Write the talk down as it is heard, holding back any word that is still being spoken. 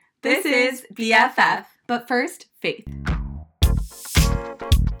This is BFF. But first, Faith.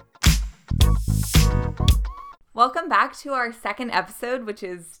 Welcome back to our second episode, which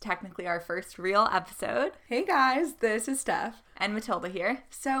is technically our first real episode. Hey guys, this is Steph. And Matilda here.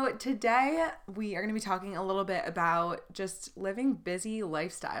 So today we are going to be talking a little bit about just living busy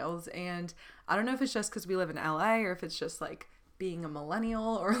lifestyles. And I don't know if it's just because we live in LA or if it's just like being a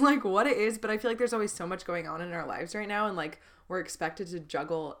millennial or like what it is, but I feel like there's always so much going on in our lives right now, and like we're expected to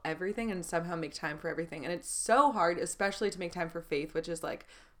juggle everything and somehow make time for everything. And it's so hard, especially to make time for faith, which is like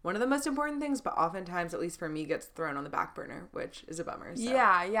one of the most important things, but oftentimes, at least for me, gets thrown on the back burner, which is a bummer. So.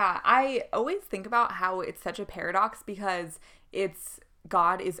 Yeah. I always think about how it's such a paradox because it's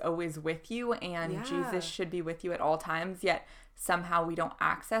God is always with you and Jesus should be with you at all times, yet somehow we don't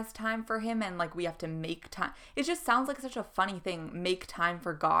access time for him and like we have to make time. It just sounds like such a funny thing, make time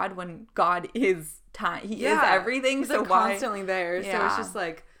for God when God is time. He is everything. He's so like why? Constantly there. Yeah. So it's just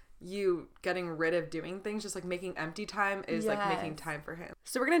like you getting rid of doing things, just like making empty time is like making time for him.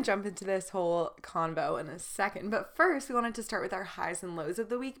 So we're going to jump into this whole convo in a second. But first, we wanted to start with our highs and lows of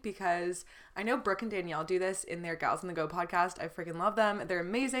the week because I know Brooke and Danielle do this in their Gals on the Go podcast. I freaking love them. They're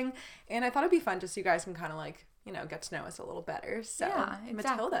amazing. And I thought it'd be fun just so you guys can kind of like, you know, get to know us a little better. So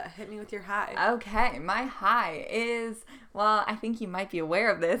Matilda, hit me with your high. Okay, my high is, well, I think you might be aware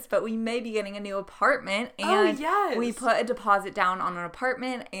of this, but we may be getting a new apartment. And we put a deposit down on an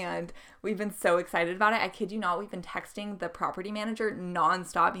apartment and we've been so excited about it. I kid you not, we've been texting the property manager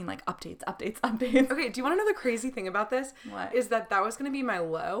nonstop being like, updates. Okay, do you want to know the crazy thing about this? What? Is that was going to be my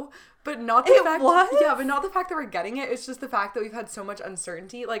low, but not the fact but not the fact that we're getting it. It's just the fact that we've had so much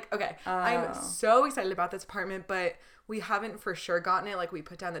uncertainty. Like, okay, I'm so excited about this apartment, but we haven't for sure gotten it. Like, we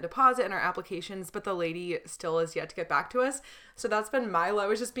put down the deposit in our applications, but the lady still is yet to get back to us. So that's been my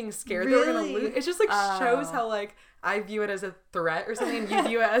low, is just being scared that we're going to lose. It just like shows how like I view it as a threat or something, and you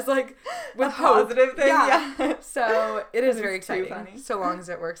view it as like with a positive thing. Yeah. So it is very exciting, so long as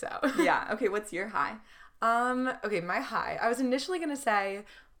it works out. Yeah. Okay, what's your high? Okay, my high. I was initially going to say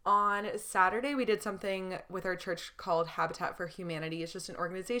on Saturday we did something with our church called Habitat for Humanity. It's just an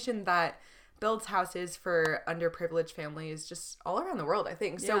organization that builds houses for underprivileged families just all around the world, I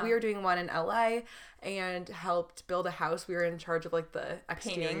think. So we were doing one in LA and helped build a house. We were in charge of like the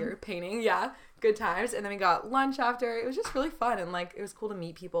exterior painting. Yeah, good times. And then we got lunch after. It was just really fun, and like it was cool to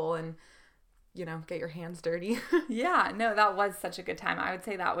meet people and, you know, get your hands dirty. Yeah, no, that was such a good time. I would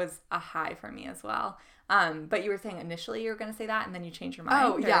say that was a high for me as well. But you were saying initially you were going to say that and then you changed your mind.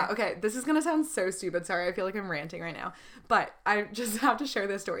 Oh, yeah. Okay. This is going to sound so stupid. Sorry. I feel like I'm ranting right now. But I just have to share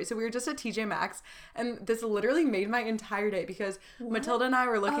this story. So we were just at TJ Maxx and this literally made my entire day because Matilda and I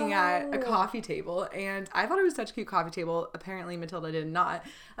were looking at a coffee table and I thought it was such a cute coffee table. Apparently Matilda did not.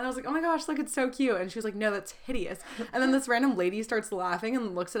 And I was like, oh my gosh, look, it's so cute. And she was like, no, that's hideous. And then this random lady starts laughing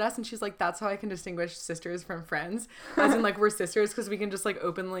and looks at us and she's like, that's how I can distinguish sisters from friends. As in like we're sisters because we can just like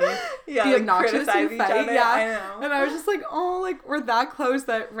openly be obnoxious and fight. Yeah, I know. And I was just like, oh, like we're that close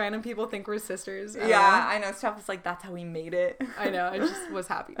that random people think we're sisters. I know. Steph was like, that's how we made it. I know. I just was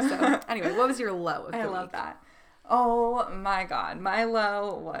happy. So anyway, what was your low of the week? I love that. Oh my God. My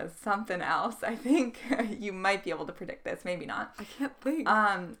low was something else. I think you might be able to predict this. Maybe not. I can't think.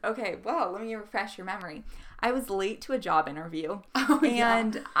 Okay. Well, let me refresh your memory. I was late to a job interview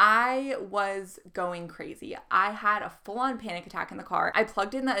and I was going crazy. I had a full-on panic attack in the car. I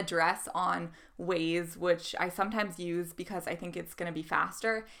plugged in the address on Waze, which I sometimes use because I think it's going to be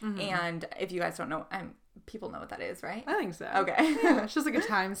faster. Mm-hmm. And if you guys don't know, people know what that is, right? I think so. Okay. Yeah, it's just like a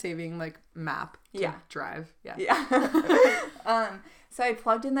time-saving like map to drive. Yeah. So I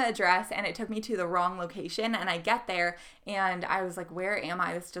plugged in the address and it took me to the wrong location, and I get there and I was like, where am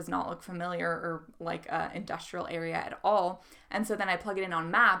I? This does not look familiar or like an industrial area at all. And so then I plug it in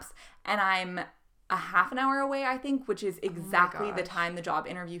on maps and I'm a half an hour away, I think, which is exactly the time the job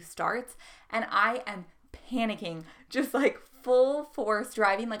interview starts. And I am panicking, just like full force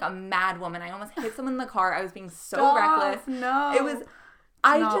driving like a mad woman. I almost hit someone in the car. I was being so reckless. No. It was...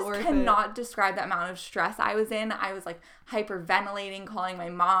 I just cannot describe the amount of stress I was in. I was like hyperventilating, calling my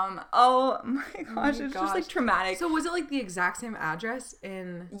mom. Oh my gosh, it's just like traumatic. So was it like the exact same address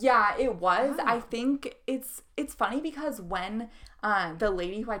in? Yeah, it was. Oh. I think it's funny because when the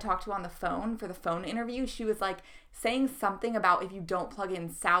lady who I talked to on the phone for the phone interview, she was like saying something about if you don't plug in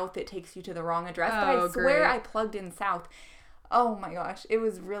south, it takes you to the wrong address. But I swear I plugged in south. Oh my gosh, it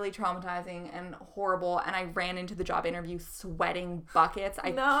was really traumatizing and horrible, and I ran into the job interview sweating buckets.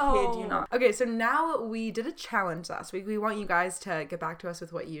 I kid you not. Okay, so now we did a challenge last week. We want you guys to get back to us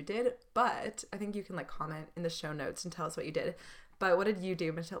with what you did, but I think you can like comment in the show notes and tell us what you did. But what did you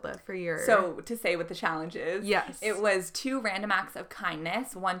do, Matilda, for your... So, to say what the challenge is. Yes. It was 2 random acts of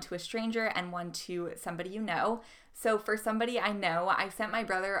kindness, one to a stranger and one to somebody you know. So, for somebody I know, I sent my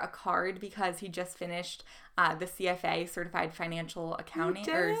brother a card because he just finished the CFA, Certified Financial Accounting,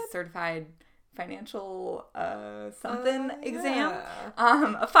 or Certified Financial exam.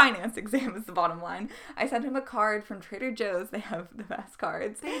 A finance exam is the bottom line. I sent him a card from Trader Joe's. They have the best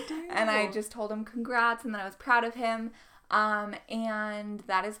cards. They do. And I just told him congrats and that I was proud of him. And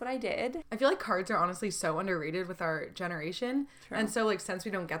that is what I did. I feel like cards are honestly so underrated with our generation. True. And so, like, since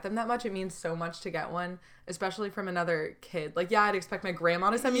we don't get them that much, it means so much to get one, especially from another kid. Like, yeah, I'd expect my grandma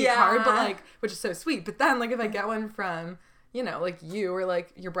to send me a card, but, like, which is so sweet. But then, like, if I get one from, you know, like you or,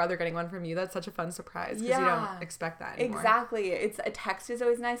 like, your brother getting one from you, that's such a fun surprise because you don't expect that anymore. Exactly. A text is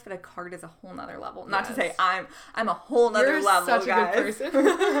always nice, but a card is a whole nother level. Not to say I'm a whole nother level, such guys. a good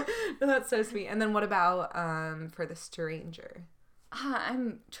person. No, that's so sweet. And then what about for the stranger?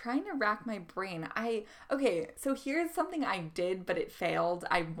 I'm trying to rack my brain. Okay, so here's something I did, but it failed.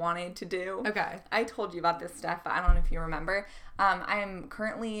 I wanted to do. Okay. I told you about this stuff, but I don't know if you remember. I'm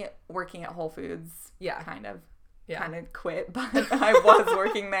currently working at Whole Foods. Yeah. Kind of quit, but I was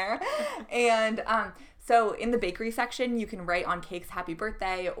working there. And so in the bakery section, you can write on cakes happy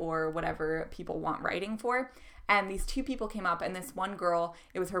birthday or whatever people want writing for. And these 2 people came up, and this one girl,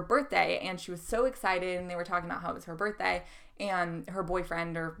 it was her birthday, and she was so excited, and they were talking about how it was her birthday, and her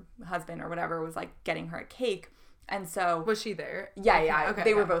boyfriend or husband or whatever was, like, getting her a cake. And so... Was she there? Yeah. Okay,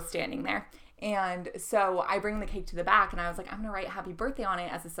 they were both standing there. And so I bring the cake to the back, and I was like, I'm going to write happy birthday on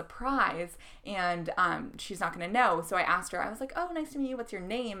it as a surprise, and she's not going to know. So I asked her, I was like, oh, nice to meet you. What's your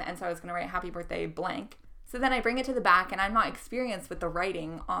name? And so I was going to write happy birthday blank. So then I bring it to the back, and I'm not experienced with the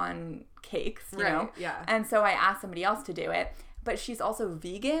writing on cakes, you know? Yeah. And so I asked somebody else to do it. But she's also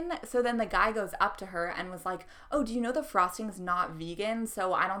vegan. So then the guy goes up to her and was like, oh, do you know the frosting's not vegan?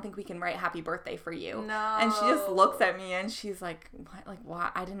 So I don't think we can write happy birthday for you. No. And she just looks at me and she's like, what? Like,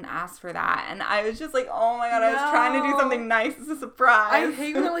 what? I didn't ask for that. And I was just like, oh my God, I was trying to do something nice as a surprise. I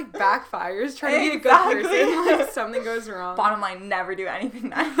hate when it, like, backfires. Trying to be a good person. Like, something goes wrong. Bottom line, never do anything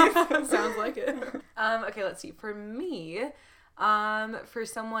nice. Sounds like it. Okay, let's see. For me... for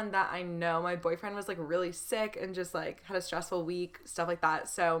someone that I know, my boyfriend was, like, really sick and just, like, had a stressful week, stuff like that.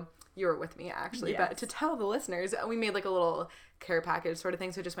 So you were with me, actually. Yes. But to tell the listeners, we made, like, a little care package sort of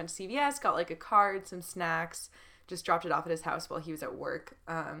thing. So we just went to CVS, got, like, a card, some snacks, just dropped it off at his house while he was at work.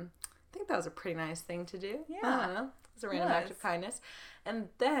 I think that was a pretty nice thing to do. Yeah. I don't know. It was a random act of kindness. And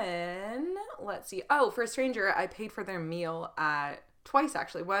then, let's see. Oh, for a stranger, I paid for their meal at... Twice,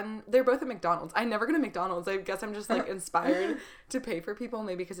 actually. One, they're both at McDonald's. I never go to McDonald's. I guess I'm just, like, inspired to pay for people,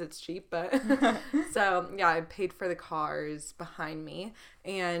 maybe because it's cheap, but... So, yeah, I paid for the cars behind me.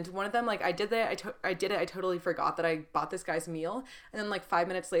 And one of them, like, I did it. I totally forgot that I bought this guy's meal. And then, like, 5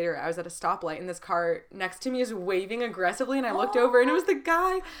 minutes later, I was at a stoplight, and this car next to me is waving aggressively, and I looked over, and it was the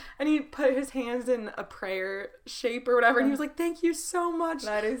guy, and he put his hands in a prayer shape or whatever, and he was like, thank you so much.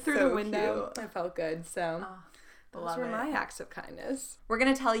 That is through so the window. cute. I felt good, so... Those were my acts of kindness. We're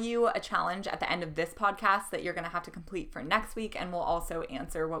going to tell you a challenge at the end of this podcast that you're going to have to complete for next week, and we'll also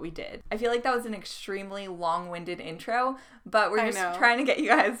answer what we did. I feel like that was an extremely long-winded intro, but we're just trying to get you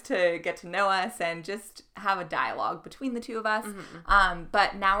guys to get to know us and just have a dialogue between the two of us. Mm-hmm.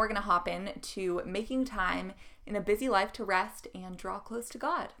 But now we're going to hop in to making time in a busy life to rest and draw close to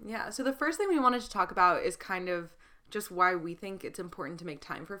God. Yeah, so the first thing we wanted to talk about is kind of just why we think it's important to make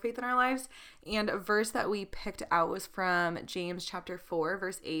time for faith in our lives. And a verse that we picked out was from James chapter 4,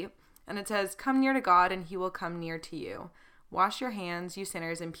 verse 8. And it says, come near to God and he will come near to you. Wash your hands, you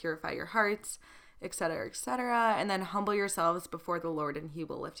sinners, and purify your hearts, etc., etc. And then humble yourselves before the Lord and he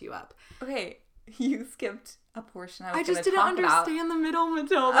will lift you up. Okay, you skipped a portion I just didn't understand the middle,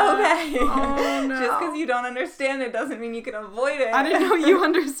 Matilda. Okay. Oh, no. Just because you don't understand it doesn't mean you can avoid it. I didn't know you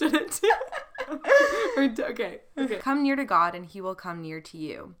understood it too. Okay. Come near to God and he will come near to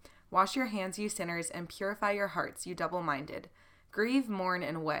you. Wash your hands, you sinners, and purify your hearts, you double-minded. Grieve, mourn,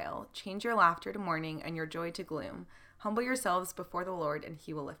 and wail. Change your laughter to mourning and your joy to gloom. Humble yourselves before the Lord and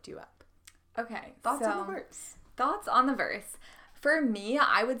he will lift you up. Okay. Thoughts on the verse? Thoughts on the verse. For me,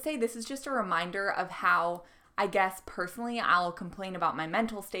 I would say this is just a reminder of how, I guess, personally, I'll complain about my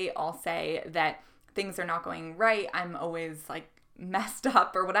mental state. I'll say that things are not going right. I'm always, like, messed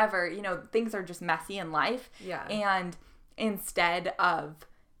up or whatever. You know, things are just messy in life. Yeah. And instead of...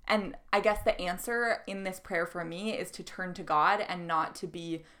 And I guess the answer in this prayer for me is to turn to God and not to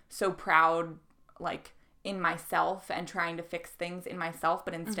be so proud, like, in myself and trying to fix things in myself,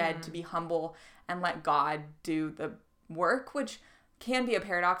 but instead to be humble and let God do the work, which can be a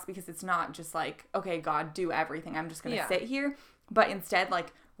paradox because it's not just like, okay, God, do everything. I'm just going to sit here. but instead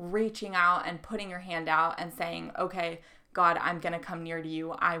like reaching out and putting your hand out and saying, okay, God, I'm going to come near to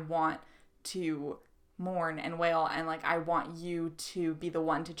you. I want to mourn and wail, and like I want you to be the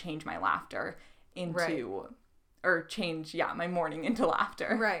one to change my laughter into or change my mourning into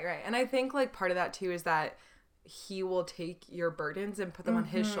laughter. Right. And I think like part of that too is that he will take your burdens and put them on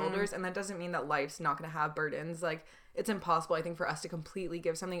his shoulders, and that doesn't mean that life's not going to have burdens. Like it's impossible, I think, for us to completely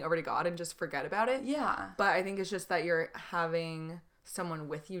give something over to God and just forget about it. Yeah. But I think it's just that you're having someone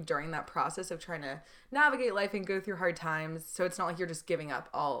with you during that process of trying to navigate life and go through hard times. So it's not like you're just giving up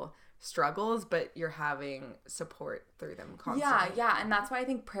all struggles, but you're having support through them constantly. Yeah. And that's why I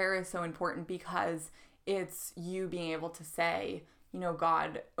think prayer is so important, because it's you being able to say, you know,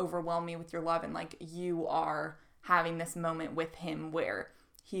 God, overwhelm me with your love, and like you are having this moment with him where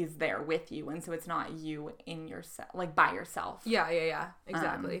he's there with you, and so it's not you in yourself, like by yourself. Yeah,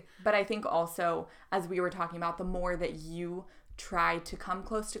 exactly. But I think also, as we were talking about, the more that you try to come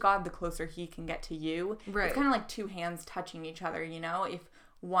close to God, the closer he can get to you. Right. It's kind of like two hands touching each other, you know? If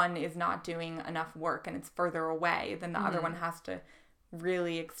one is not doing enough work and it's further away, then the other one has to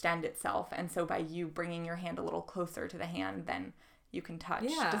really extend itself. And so by you bringing your hand a little closer to the hand, then you can touch.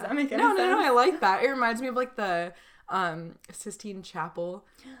 Yeah. Does that make any sense? No, I like that. It reminds me of like the Sistine Chapel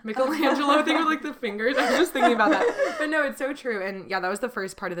Michelangelo thing with like the fingers. I was just thinking about that. But no, it's so true. And yeah, that was the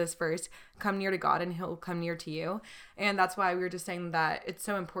first part of this verse. Come near to God and he'll come near to you. And that's why we were just saying that it's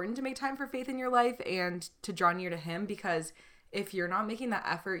so important to make time for faith in your life and to draw near to him, because if you're not making that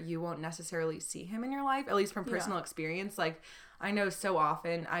effort, you won't necessarily see him in your life, at least from personal experience. Like, I know so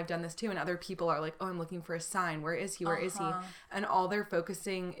often I've done this too, and other people are like, oh, I'm looking for a sign. Where is he? Where is he? And all they're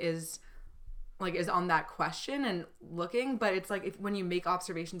focusing is on that question and looking. But it's like, when you make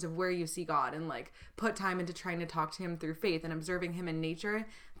observations of where you see God and like put time into trying to talk to him through faith and observing him in nature,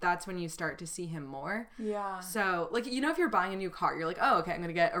 that's when you start to see him more. Yeah. So like, you know, if you're buying a new car, you're like, oh, okay, I'm going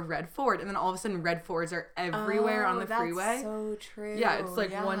to get a red Ford. And then all of a sudden red Fords are everywhere on the freeway. That's so true. Yeah. It's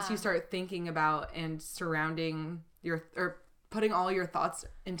like once you start thinking about and surrounding or putting all your thoughts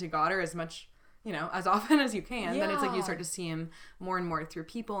into God, or as much, you know, as often as you can, then it's like you start to see him more and more through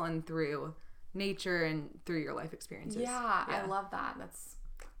people and through nature and through your life experiences. Yeah. I love that. That's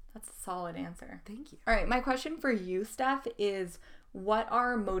a solid answer. Thank you. All right, my question for you, Steph, is what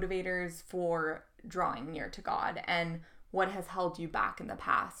are motivators for drawing near to God, and what has held you back in the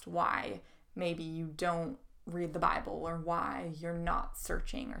past? Why maybe you don't read the Bible, or why you're not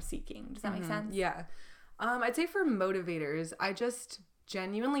searching or seeking? Does that make sense? Yeah. I'd say for motivators, I just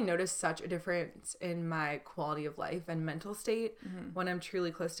genuinely notice such a difference in my quality of life and mental state when I'm truly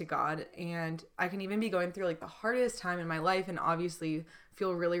close to God. And I can even be going through like the hardest time in my life and obviously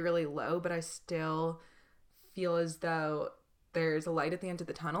feel really, really low, but I still feel as though there's a light at the end of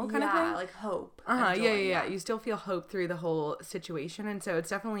the tunnel kind of thing. Yeah, like hope. Yeah. You still feel hope through the whole situation. And so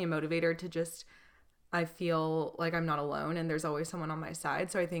it's definitely a motivator to just, I feel like I'm not alone and there's always someone on my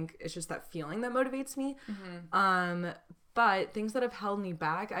side. So I think it's just that feeling that motivates me. But things that have held me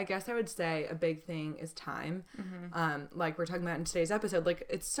back, I guess I would say a big thing is time. Like we're talking about in today's episode, like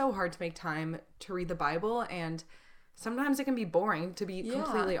it's so hard to make time to read the Bible, and sometimes it can be boring, to be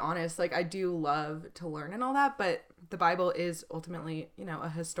completely honest. Like I do love to learn and all that, but the Bible is ultimately, you know, a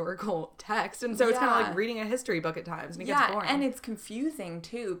historical text. And so it's kind of like reading a history book at times, and it gets boring. And it's confusing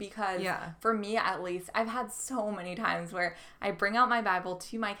too, because for me at least, I've had so many times where I bring out my Bible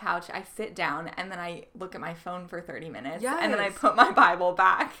to my couch, I sit down, and then I look at my phone for 30 minutes, and then I put my Bible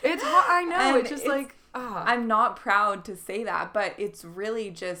back. It's hard, I know. And it's just like, I'm not proud to say that, but it's really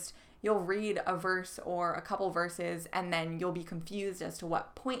just, you'll read a verse or a couple verses, and then you'll be confused as to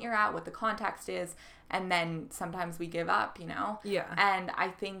what point you're at, what the context is, and then sometimes we give up, you know? Yeah. And I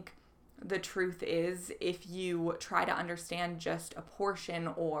think the truth is, if you try to understand just a portion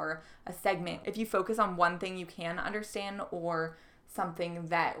or a segment, if you focus on one thing you can understand or something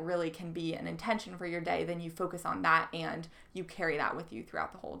that really can be an intention for your day, then you focus on that and you carry that with you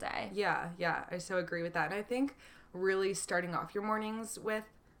throughout the whole day. Yeah. I so agree with that. And I think really starting off your mornings with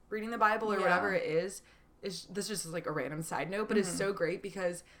reading the Bible or whatever it is this just is like a random side note, but it's so great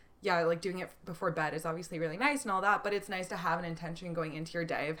because like doing it before bed is obviously really nice and all that, but it's nice to have an intention going into your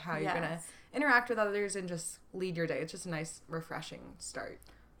day of how you're going to interact with others and just lead your day. It's just a nice, refreshing start.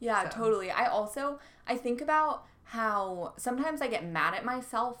 Yeah, totally. I think about how sometimes I get mad at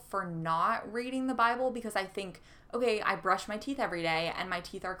myself for not reading the Bible, because I think, okay, I brush my teeth every day and my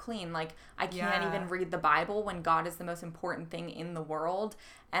teeth are clean. Like, I can't even read the Bible when God is the most important thing in the world.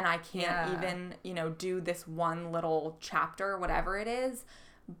 And I can't even, you know, do this one little chapter, whatever it is.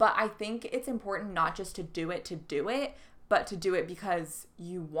 But I think it's important not just to do it, but to do it because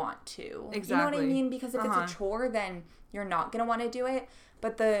you want to. Exactly. You know what I mean? Because if it's a chore, then you're not going to want to do it.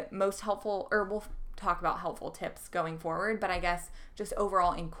 But the most helpful, or we'll talk about helpful tips going forward, but I guess just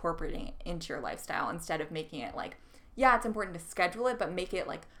overall incorporating it into your lifestyle instead of making it like, yeah, it's important to schedule it, but make it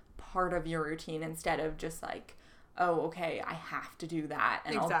like part of your routine instead of just like, oh, okay, I have to do that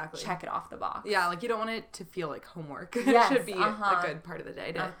and I'll check it off the box. Yeah, like you don't want it to feel like homework. Yes, it should be a good part of the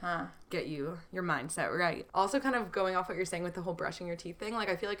day to get your mindset right. Also, kind of going off what you're saying with the whole brushing your teeth thing, like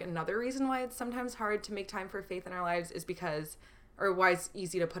I feel like another reason why it's sometimes hard to make time for faith in our lives is because, or why it's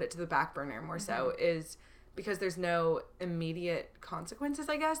easy to put it to the back burner more so, is because there's no immediate consequences,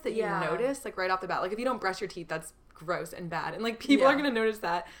 I guess, that you notice, like right off the bat. Like if you don't brush your teeth, that's gross and bad, and like people are gonna notice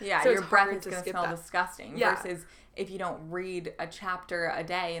that. Yeah, so your breath is gonna smell disgusting. Versus if you don't read a chapter a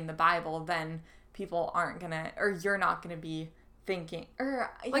day in the Bible, then people aren't gonna, or you're not gonna be thinking, or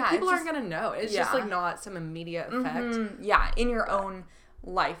like people aren't gonna know. It's just like not some immediate effect. Yeah, in your own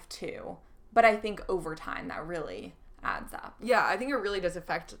life too. But I think over time that really adds up. Yeah, I think it really does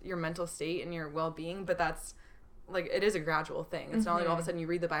affect your mental state and your well-being, but that's like, it is a gradual thing. It's not like all of a sudden you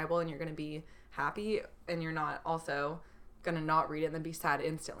read the Bible and you're gonna be happy, and you're not also gonna not read it and then be sad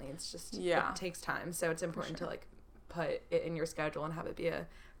instantly. It's just it takes time, so it's important to like put it in your schedule and have it be a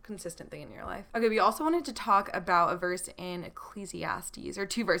consistent thing in your life. Okay, we also wanted to talk about a verse in Ecclesiastes, or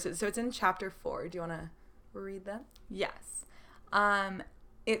 2 verses. So it's in chapter 4. Do you want to read that? Yes.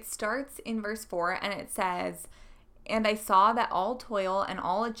 It starts in verse 4 and it says, "And I saw that all toil and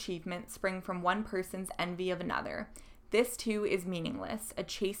all achievement spring from one person's envy of another. This too is meaningless, a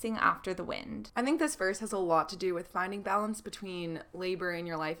chasing after the wind." I think this verse has a lot to do with finding balance between labor in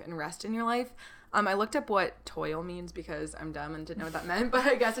your life and rest in your life. I looked up what toil means because I'm dumb and didn't know what that meant, but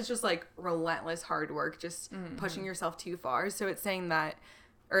I guess it's just like relentless hard work, just pushing yourself too far. So it's saying that,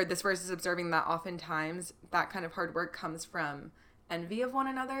 or this verse is observing that oftentimes that kind of hard work comes from envy of one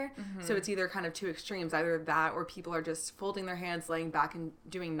another. So it's either kind of two extremes, either that or people are just folding their hands, laying back and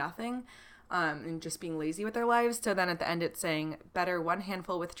doing nothing. And just being lazy with their lives. So then at the end it's saying, better one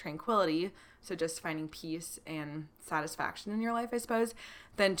handful with tranquility, so just finding peace and satisfaction in your life, I suppose,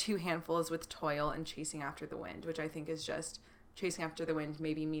 than 2 handfuls with toil and chasing after the wind, which I think is just chasing after the wind,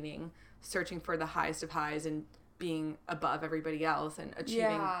 maybe meaning searching for the highest of highs and being above everybody else and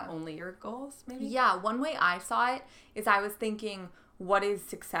achieving only your goals, maybe? Yeah, one way I saw it is I was thinking, what is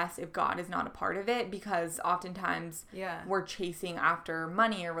success if God is not a part of it? Because oftentimes we're chasing after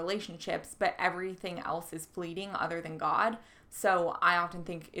money or relationships, but everything else is fleeting other than God. So I often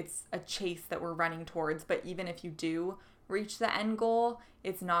think it's a chase that we're running towards, but even if you do reach the end goal,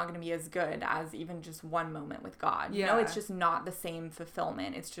 it's not going to be as good as even just one moment with God. You know, it's just not the same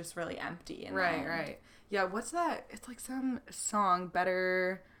fulfillment. It's just really empty. Right. Yeah, what's that? It's like some song,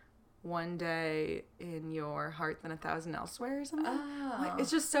 better one day in your heart than 1,000 elsewhere or something. Like,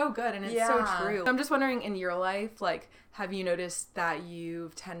 it's just so good and it's so true. I'm just wondering, in your life, like, have you noticed that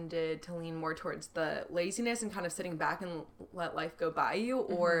you've tended to lean more towards the laziness and kind of sitting back and let life go by you,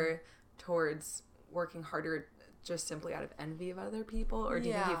 or towards working harder just simply out of envy of other people? Or do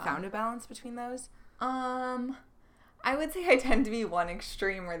you think you found a balance between those? I would say I tend to be one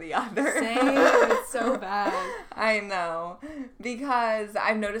extreme or the other. Same. It's so bad. I know. Because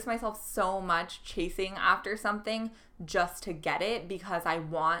I've noticed myself so much chasing after something just to get it, because I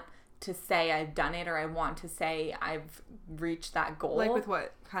want to say I've done it, or I want to say I've reached that goal. Like with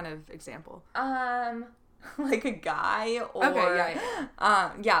what kind of example? Like a guy, or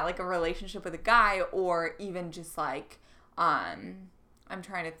like a relationship with a guy, or even just like I'm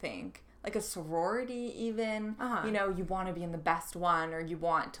trying to think, like a sorority even. You know, you want to be in the best one, or you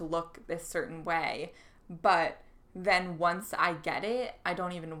want to look this certain way, but then once I get it, I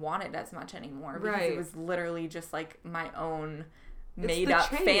don't even want it as much anymore, because it was literally just like my own made up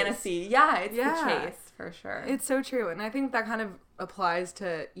fantasy. It's the chase for sure. It's so true. And I think that kind of applies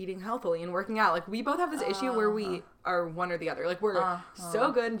to eating healthily and working out. Like, we both have this issue where we are one or the other. Like, we're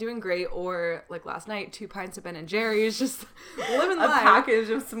so good and doing great, or like last night, 2 pints of Ben and Jerry's, just living life. A package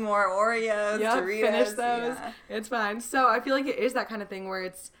of some more Oreos, Doritos. Finish those. It's fine. So I feel like it is that kind of thing where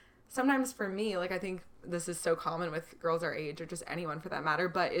it's sometimes, for me, like, I think this is so common with girls our age, or just anyone for that matter,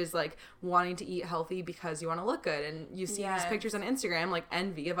 but is like wanting to eat healthy because you want to look good, and you see these pictures on Instagram, like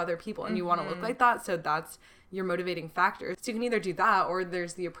envy of other people, and you want to look like that, so that's your motivating factor. So you can either do that, or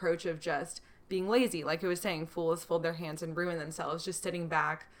there's the approach of just being lazy, like I was saying, fools fold their hands and ruin themselves, just sitting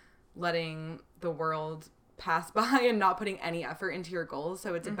back, letting the world pass by and not putting any effort into your goals.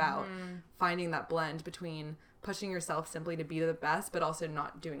 So it's about finding that blend between pushing yourself simply to be the best, but also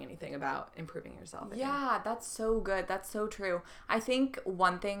not doing anything about improving yourself. Yeah, that's so good. That's so true. I think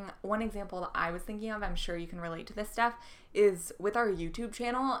one example that I was thinking of, I'm sure you can relate to this stuff, is with our YouTube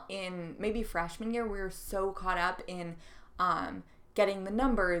channel in maybe freshman year, we were so caught up in getting the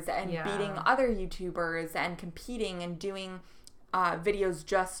numbers and beating other YouTubers and competing and doing videos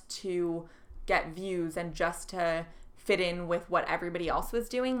just to get views and just to fit in with what everybody else was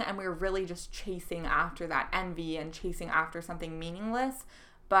doing, and we were really just chasing after that envy and chasing after something meaningless,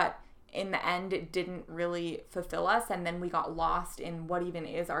 but in the end it didn't really fulfill us, and then we got lost in what even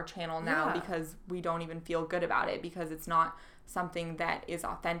is our channel now because we don't even feel good about it because it's not something that is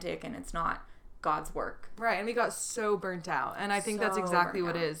authentic and it's not God's work. Right, and we got so burnt out. And I think that's exactly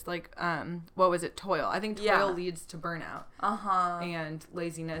what it is. Like, what was it? Toil. I think toil leads to burnout. And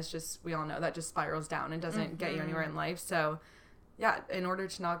laziness, just, we all know, that just spirals down and doesn't get you anywhere in life. So, yeah, in order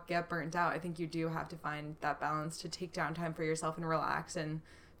to not get burnt out, I think you do have to find that balance to take downtime for yourself and relax and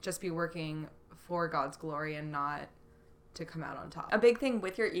just be working for God's glory and not to come out on top. A big thing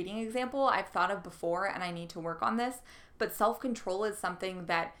with your eating example I've thought of before, and I need to work on this, but self-control is something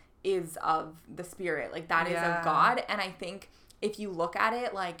that is of the Spirit, like that is of God. And I think if you look at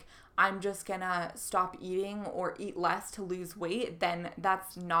it like, I'm just gonna stop eating or eat less to lose weight, then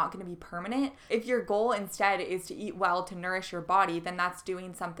that's not gonna be permanent. If your goal instead is to eat well to nourish your body, then that's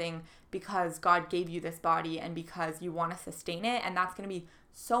doing something because God gave you this body and because you want to sustain it, and that's gonna be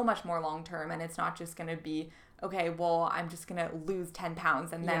so much more long term. And it's not just gonna be, okay, well, I'm just gonna lose 10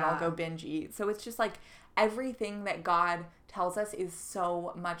 pounds and then I'll go binge eat. So it's just like everything that God tells us is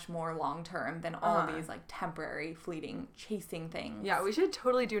so much more long term than all these like temporary, fleeting, chasing things. Yeah, we should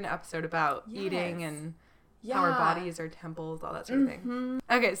totally do an episode about eating and how our bodies are temples, all that sort of thing.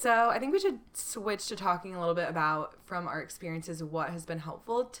 Okay, so I think we should switch to talking a little bit about, from our experiences, what has been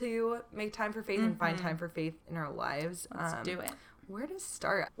helpful to make time for faith and find time for faith in our lives. Let's do it. Where to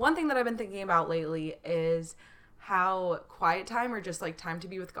start? One thing that I've been thinking about lately is how quiet time, or just like time to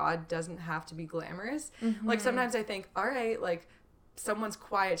be with God, doesn't have to be glamorous. Like sometimes I think, all right, like someone's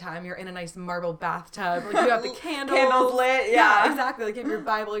quiet time, you're in a nice marble bathtub, like you have the candles lit, yeah, exactly, like you have your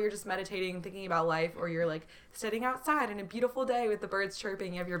Bible, you're just meditating, thinking about life, or you're like sitting outside in a beautiful day with the birds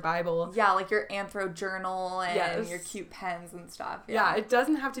chirping, you have your Bible, like your anthro journal and your cute pens and stuff. It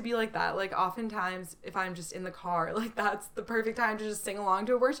doesn't have to be like that. Like oftentimes if I'm just in the car, like that's the perfect time to just sing along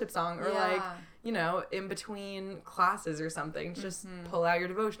to a worship song, or like, you know, in between classes or something, just pull out your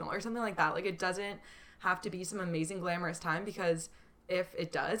devotional or something like that. Like it doesn't have to be some amazing glamorous time, because if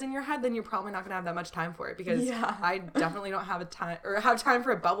it does in your head, then you're probably not gonna have that much time for it, because I definitely don't have time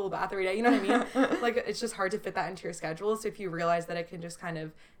for a bubble bath every day, you know what I mean? Like it's just hard to fit that into your schedule. So if you realize that it can just kind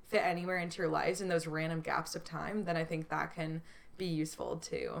of fit anywhere into your lives in those random gaps of time, then I think that can be useful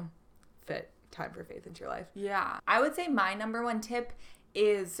to fit time for faith into your life. I would say my number one tip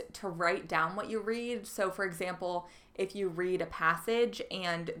is to write down what you read. So for example, if you read a passage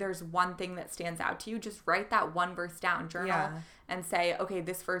and there's one thing that stands out to you, just write that one verse down, journal, and say, okay,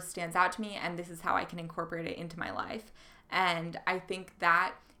 this verse stands out to me and this is how I can incorporate it into my life. And I think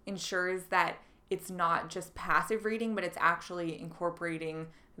that ensures that it's not just passive reading, but it's actually incorporating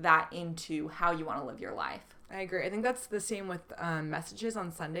that into how you want to live your life. I agree. I think that's the same with messages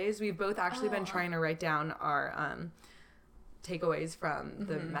on Sundays. We've both actually been trying to write down our takeaways from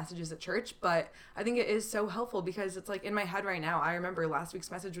the messages at church, but I think it is so helpful, because it's like in my head right now, I remember last week's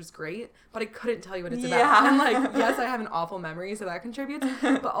message was great, but I couldn't tell you what it's about. And like, yes, I have an awful memory, so that contributes,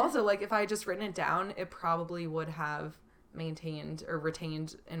 but also like if I had just written it down, it probably would have maintained or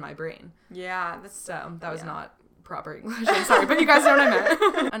retained in my brain. So that was not proper English. I'm sorry, but you guys know what I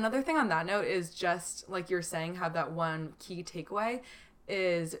meant. Another thing on that note is just like you're saying, have that one key takeaway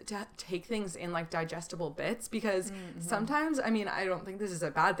is to take things in like digestible bits, because sometimes, I mean, I don't think this is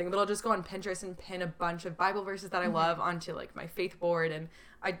a bad thing, but I'll just go on Pinterest and pin a bunch of Bible verses that I love onto like my faith board, and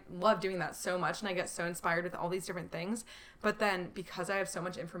I love doing that so much, and I get so inspired with all these different things. But then because I have so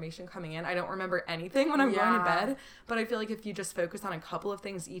much information coming in, I don't remember anything when I'm going to bed. But I feel like if you just focus on a couple of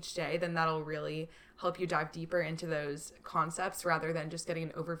things each day, then that'll really help you dive deeper into those concepts, rather than just getting an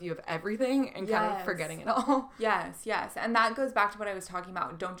overview of everything and kind of forgetting it all. Yes. And that goes back to what I was talking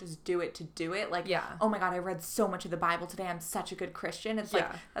about. Don't just do it to do it. Like, oh my God, I read so much of the Bible today, I'm such a good Christian. It's like,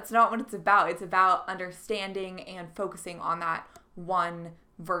 that's not what it's about. It's about understanding and focusing on that one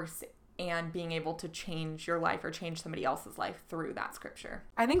verse and being able to change your life or change somebody else's life through that scripture.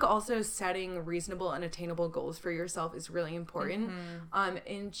 I think also setting reasonable and attainable goals for yourself is really important.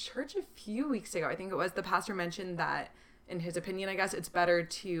 In church a few weeks ago, I think it was, the pastor mentioned that, in his opinion, I guess, it's better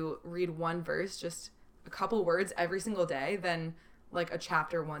to read one verse, just a couple words every single day, than like a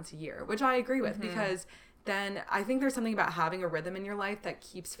chapter once a year, which I agree with, because then I think there's something about having a rhythm in your life that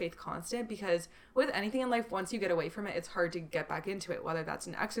keeps faith constant, because with anything in life, once you get away from it, it's hard to get back into it, whether that's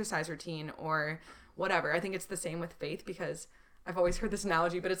an exercise routine or whatever. I think it's the same with faith, because I've always heard this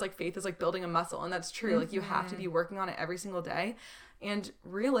analogy, but it's like faith is like building a muscle, and that's true. Like you have to be working on it every single day. And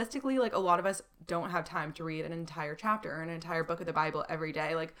realistically, like a lot of us don't have time to read an entire chapter or an entire book of the Bible every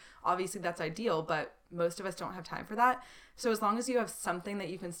day. Like obviously that's ideal, but most of us don't have time for that. So as long as you have something that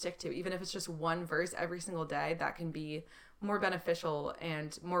you can stick to, even if it's just one verse every single day, that can be more beneficial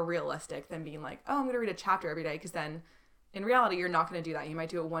and more realistic than being like, oh, I'm going to read a chapter every day, because then in reality, you're not going to do that. You might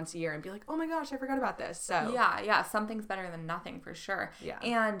do it once a year and be like, oh my gosh, I forgot about this. So yeah, something's better than nothing for sure. Yeah.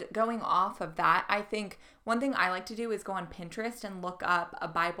 And going off of that, I think one thing I like to do is go on Pinterest and look up a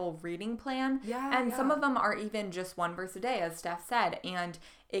Bible reading plan. And some of them are even just one verse a day, as Steph said. And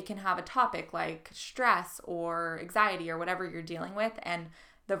it can have a topic like stress or anxiety or whatever you're dealing with, and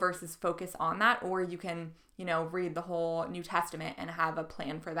the verses focus on that. Or you can, read the whole New Testament and have a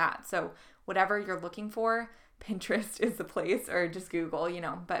plan for that. So whatever you're looking for, Pinterest is the place, or just Google,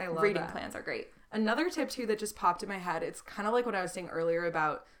 but reading plans are great. Another tip too that just popped in my head, it's kind of like what I was saying earlier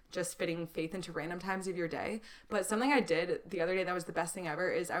about just fitting faith into random times of your day. But something I did the other day that was the best thing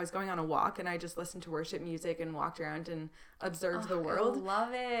ever is I was going on a walk and I just listened to worship music and walked around and observed the world. I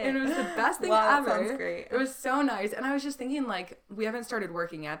love it. And it was the best thing wow, ever. That sounds great. It was so nice. And I was just thinking, like, we haven't started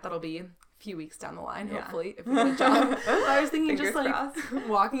working yet. That'll be few weeks down the line, hopefully, if we get a job. I was thinking just like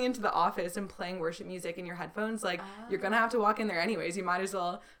walking into the office and playing worship music in your headphones, like you're gonna have to walk in there anyways. You might as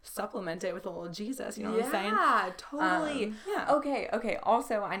well supplement it with a little Jesus, you know what I'm saying? Yeah, totally. Okay.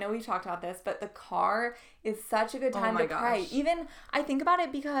 Also, I know we talked about this, but the car is such a good time to pray. Even I think about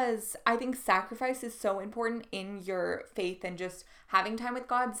it because I think sacrifice is so important in your faith and just having time with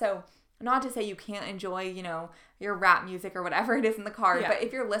God. So not to say you can't enjoy, your rap music or whatever it is in the car, but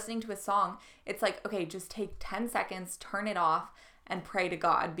if you're listening to a song, it's like, okay, just take 10 seconds, turn it off, and pray to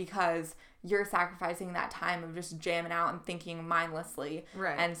God, because you're sacrificing that time of just jamming out and thinking mindlessly,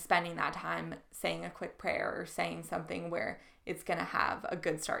 and spending that time saying a quick prayer or saying something where it's going to have a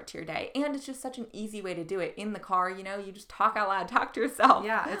good start to your day. And it's just such an easy way to do it in the car. You just talk out loud, talk to yourself.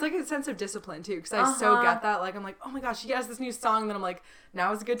 Yeah, it's like a sense of discipline too, because I so get that. Like, I'm like, oh my gosh, yes, this new song. And then I'm like,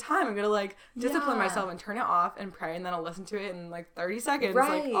 now is a good time. I'm going to like discipline myself and turn it off and pray. And then I'll listen to it in like 30 seconds.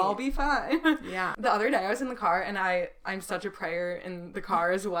 Like, I'll be fine. Yeah. The other day I was in the car and I'm such a prayer in the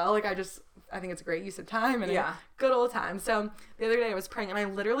car as well. Like, I think it's a great use of time and a good old time. So the other day I was praying and I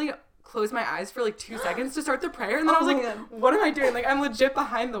literally closed my eyes for like 2 seconds to start the prayer, and then I was like, what am I doing? Like, I'm legit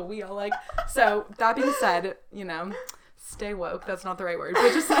behind the wheel. Like, so that being said, stay woke. That's not the right word,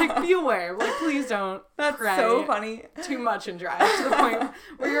 but just like be aware. Like, please don't pray so funny too much and drive to the point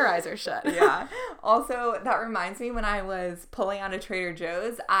where your eyes are shut. Yeah. Also, that reminds me, when I was pulling out of Trader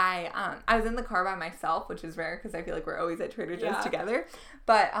Joe's, I was in the car by myself, which is rare because I feel like we're always at Trader Joe's together.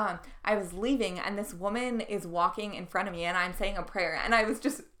 But I was leaving and this woman is walking in front of me and I'm saying a prayer, and I was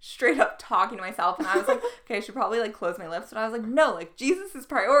just straight up talking to myself, and I was like, okay, I should probably like close my lips, but I was like, no, like Jesus is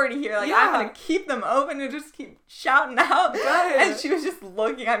priority here. Like I'm gonna keep them open and just keep shouting out. Good. And she was just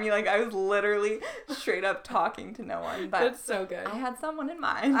looking at me like I was literally straight up talking to no one. But that's so good. I had someone in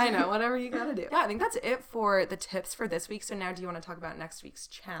mind. I know, whatever you gotta do. Yeah, I think that's it for the tips for this week. So now, do you want to talk about next week's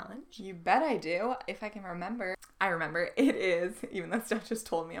challenge? You bet I do, if I can remember. I remember. It is, even though Steph just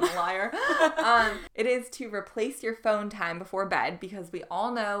told me I'm a liar. It is to replace your phone time before bed, because we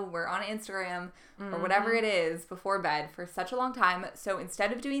all know we're on Instagram or whatever it is before bed for such a long time. So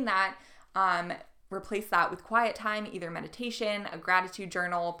instead of doing that, replace that with quiet time, either meditation, a gratitude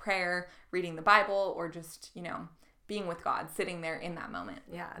journal, prayer, reading the Bible, or just, being with God, sitting there in that moment.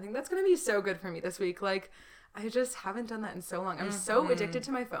 Yeah, I think that's going to be so good for me this week. Like, I just haven't done that in so long. I'm so addicted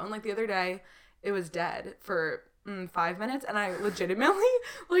to my phone. Like, the other day, it was dead for 5 minutes, and I legitimately,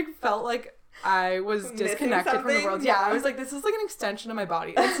 like, felt like I was disconnected from the world. Yeah, I was like, this is like an extension of my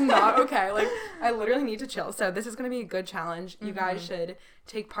body. It's not okay. Like, I literally need to chill. So this is going to be a good challenge. You guys should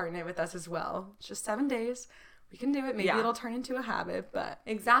take part in it with us as well. It's just 7 days. We can do it. Maybe it'll turn into a habit, but...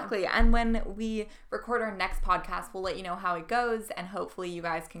 Exactly. And when we record our next podcast, we'll let you know how it goes, and hopefully you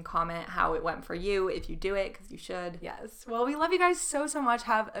guys can comment how it went for you if you do it, because you should. Yes. Well, we love you guys so much.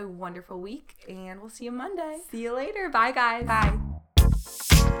 Have a wonderful week, and we'll see you Monday. See you later. Bye, guys. Bye.